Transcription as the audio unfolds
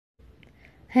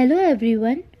Hello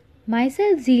everyone,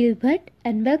 myself Zeel Bhatt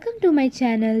and welcome to my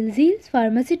channel Zeel's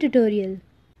Pharmacy Tutorial.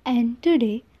 And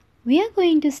today we are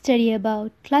going to study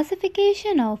about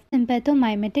classification of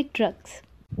sympathomimetic drugs.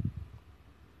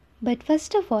 But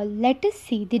first of all, let us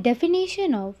see the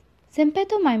definition of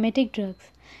sympathomimetic drugs.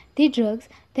 The drugs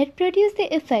that produce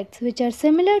the effects which are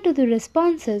similar to the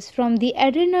responses from the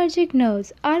adrenergic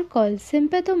nerves are called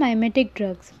sympathomimetic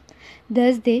drugs.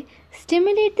 Thus, they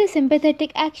stimulate the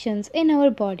sympathetic actions in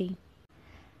our body.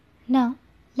 Now,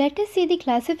 let us see the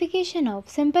classification of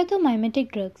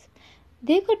sympathomimetic drugs.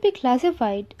 They could be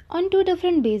classified on two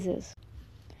different bases.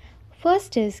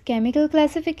 First is chemical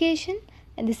classification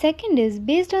and the second is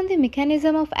based on the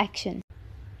mechanism of action.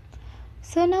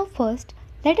 So now first,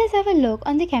 let us have a look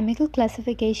on the chemical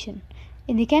classification.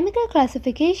 In the chemical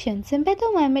classification,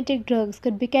 sympathomimetic drugs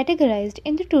could be categorized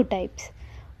into two types.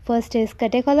 First is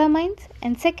catecholamines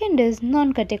and second is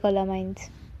noncatecholamines.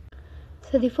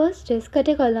 So the first is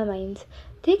catecholamines.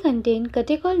 They contain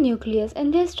catechol nucleus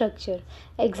in their structure.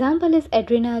 Example is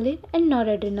adrenaline and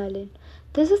noradrenaline.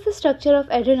 This is the structure of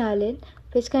adrenaline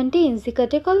which contains the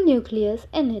catechol nucleus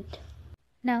in it.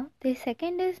 Now the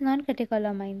second is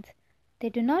noncatecholamines. They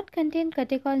do not contain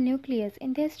catechol nucleus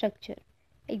in their structure.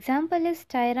 Example is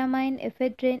tyramine,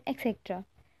 ephedrine, etc.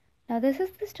 Now this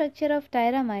is the structure of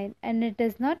tyramine and it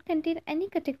does not contain any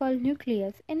catechol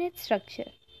nucleus in its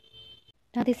structure.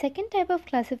 Now the second type of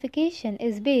classification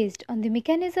is based on the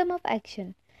mechanism of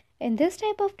action. In this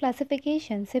type of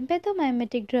classification,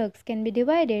 sympathomimetic drugs can be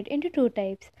divided into two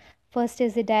types. First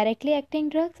is the directly acting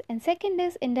drugs and second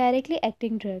is indirectly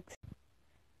acting drugs.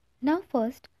 Now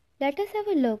first, let us have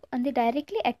a look on the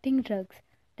directly acting drugs.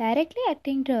 Directly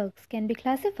acting drugs can be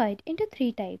classified into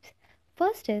three types.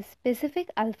 First is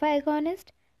specific alpha agonist,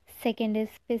 second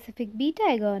is specific beta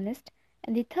agonist,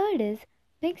 and the third is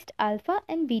mixed alpha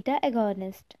and beta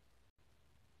agonist.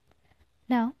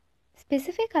 Now,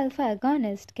 specific alpha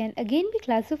agonist can again be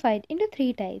classified into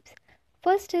three types.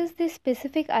 First is the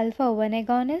specific alpha 1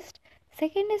 agonist,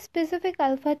 second is specific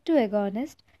alpha 2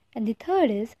 agonist, and the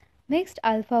third is mixed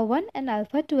alpha 1 and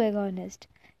alpha 2 agonist.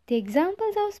 The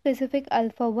examples of specific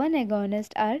alpha 1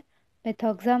 agonist are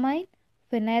methoxamine,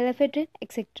 phenylephrine,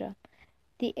 etc.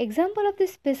 The example of the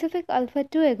specific alpha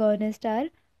 2 agonist are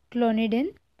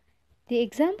clonidine. The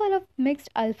example of mixed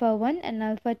alpha 1 and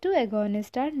alpha 2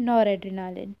 agonist are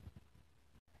noradrenaline.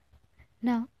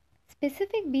 Now,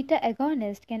 specific beta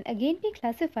agonist can again be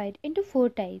classified into four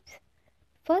types.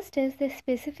 First is the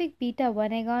specific beta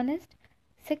 1 agonist,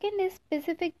 second is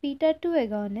specific beta 2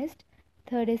 agonist,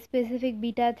 third is specific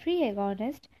beta 3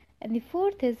 agonist, and the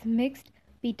fourth is mixed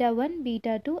beta 1,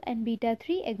 beta 2 and beta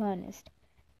 3 agonist.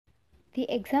 The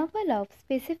example of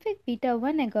specific beta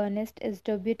 1 agonist is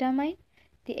dobutamine.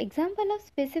 The example of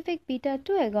specific beta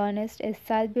 2 agonist is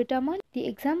salbutamol. The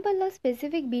example of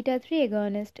specific beta 3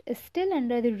 agonist is still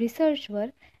under the research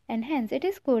work and hence it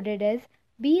is coded as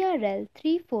BRL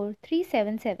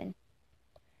 34377.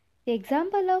 The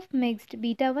example of mixed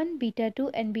beta 1, beta 2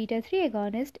 and beta 3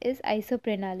 agonist is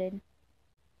isoprenaline.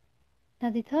 Now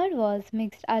the third was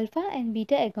mixed alpha and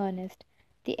beta agonist.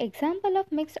 The example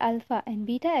of mixed alpha and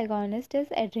beta agonist is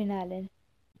adrenaline.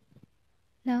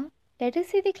 Now let us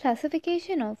see the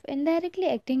classification of indirectly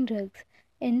acting drugs.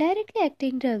 Indirectly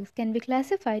acting drugs can be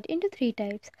classified into three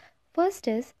types. First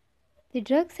is the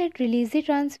drugs that release the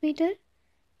transmitter,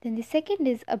 then the second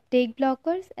is uptake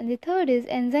blockers, and the third is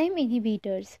enzyme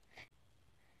inhibitors.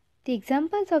 The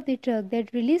examples of the drug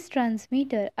that release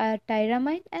transmitter are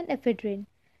tyramine and ephedrine.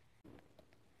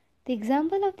 The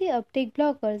example of the uptake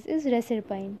blockers is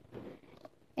reserpine.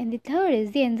 And the third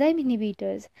is the enzyme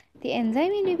inhibitors. The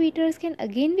enzyme inhibitors can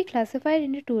again be classified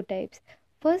into two types.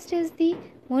 First is the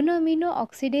monoamino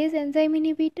oxidase enzyme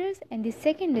inhibitors and the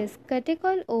second is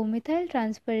catechol O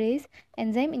methyltransferase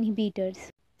enzyme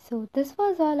inhibitors. So this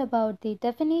was all about the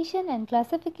definition and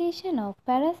classification of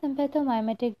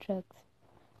parasympathomimetic drugs.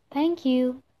 Thank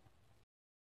you.